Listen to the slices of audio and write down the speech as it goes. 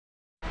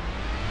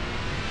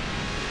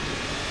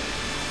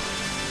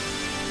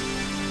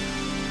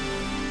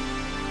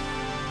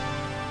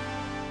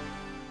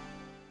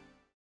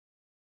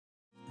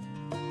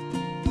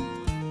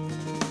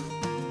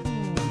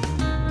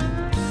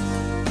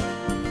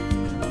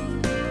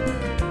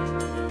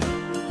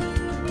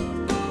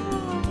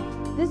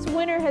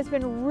has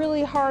been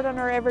really hard on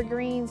our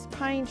evergreens,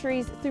 pine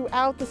trees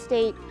throughout the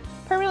state,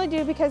 primarily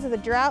due because of the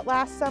drought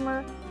last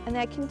summer and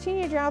that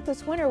continued drought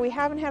this winter. We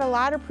haven't had a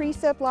lot of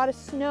precip, a lot of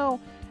snow,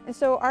 and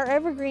so our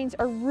evergreens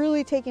are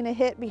really taking a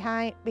hit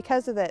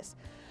because of this.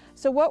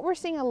 So what we're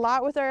seeing a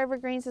lot with our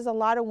evergreens is a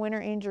lot of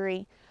winter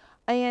injury.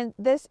 And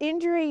this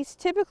injuries,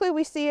 typically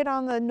we see it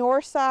on the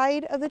north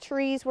side of the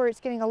trees where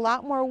it's getting a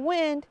lot more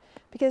wind,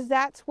 because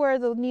that's where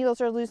the needles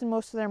are losing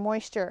most of their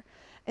moisture.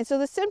 And so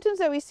the symptoms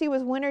that we see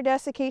with winter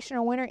desiccation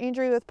or winter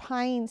injury with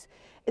pines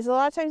is a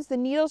lot of times the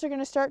needles are going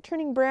to start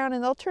turning brown,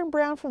 and they'll turn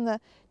brown from the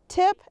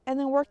tip and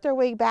then work their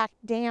way back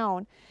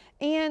down.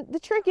 And the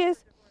trick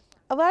is,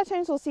 a lot of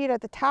times we'll see it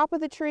at the top of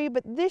the tree,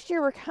 but this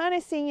year we're kind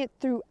of seeing it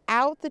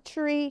throughout the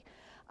tree,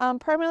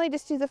 primarily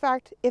just due to the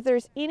fact if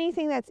there's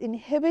anything that's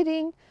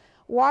inhibiting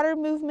water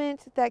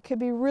movement that could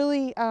be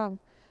really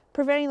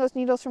preventing those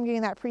needles from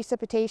getting that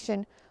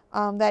precipitation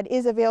that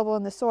is available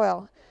in the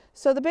soil.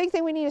 So the big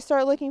thing we need to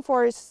start looking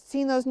for is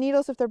seeing those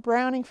needles if they're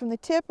browning from the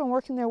tip and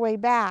working their way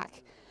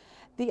back.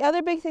 The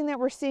other big thing that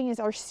we're seeing is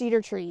our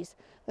cedar trees.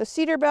 Those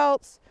cedar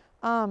belts,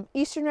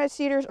 eastern red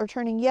cedars are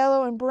turning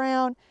yellow and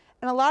brown,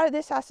 and a lot of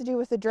this has to do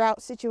with the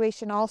drought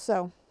situation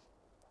also.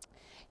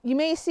 You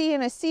may see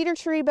in a cedar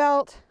tree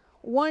belt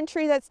one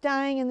tree that's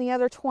dying and the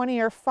other 20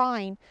 are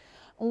fine.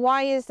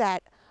 Why is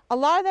that? A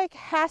lot of that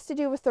has to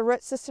do with the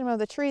root system of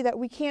the tree that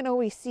we can't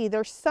always see.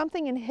 There's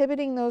something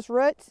inhibiting those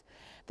roots.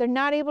 They're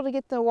not able to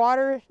get the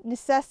water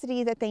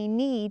necessity that they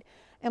need,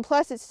 and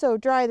plus it's so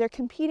dry, they're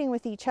competing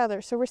with each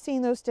other, so we're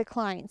seeing those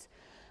declines.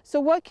 So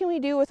what can we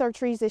do with our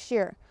trees this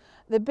year?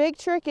 The big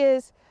trick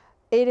is,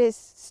 it is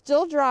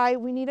still dry.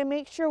 We need to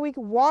make sure we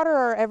water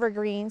our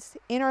evergreens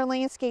in our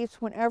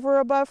landscapes whenever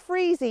above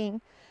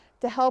freezing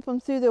to help them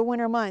through the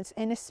winter months.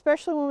 And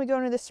especially when we go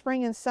into the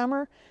spring and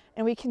summer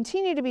and we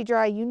continue to be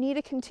dry, you need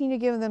to continue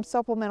giving them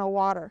supplemental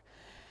water.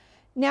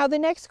 Now the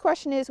next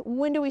question is,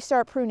 when do we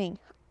start pruning?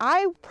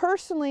 I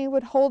personally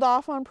would hold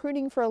off on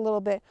pruning for a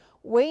little bit.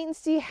 Wait and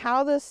see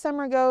how the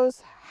summer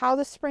goes, how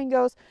the spring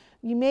goes.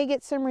 You may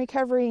get some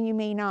recovery and you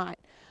may not.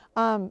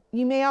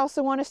 You may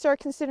also want to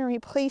start considering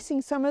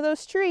replacing some of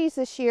those trees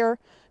this year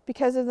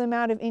because of the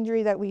amount of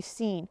injury that we've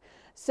seen.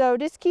 So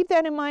just keep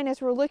that in mind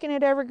as we're looking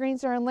at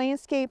evergreens in our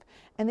landscape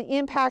and the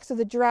impacts of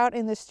the drought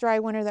and this dry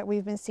winter that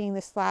we've been seeing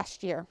this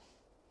last year.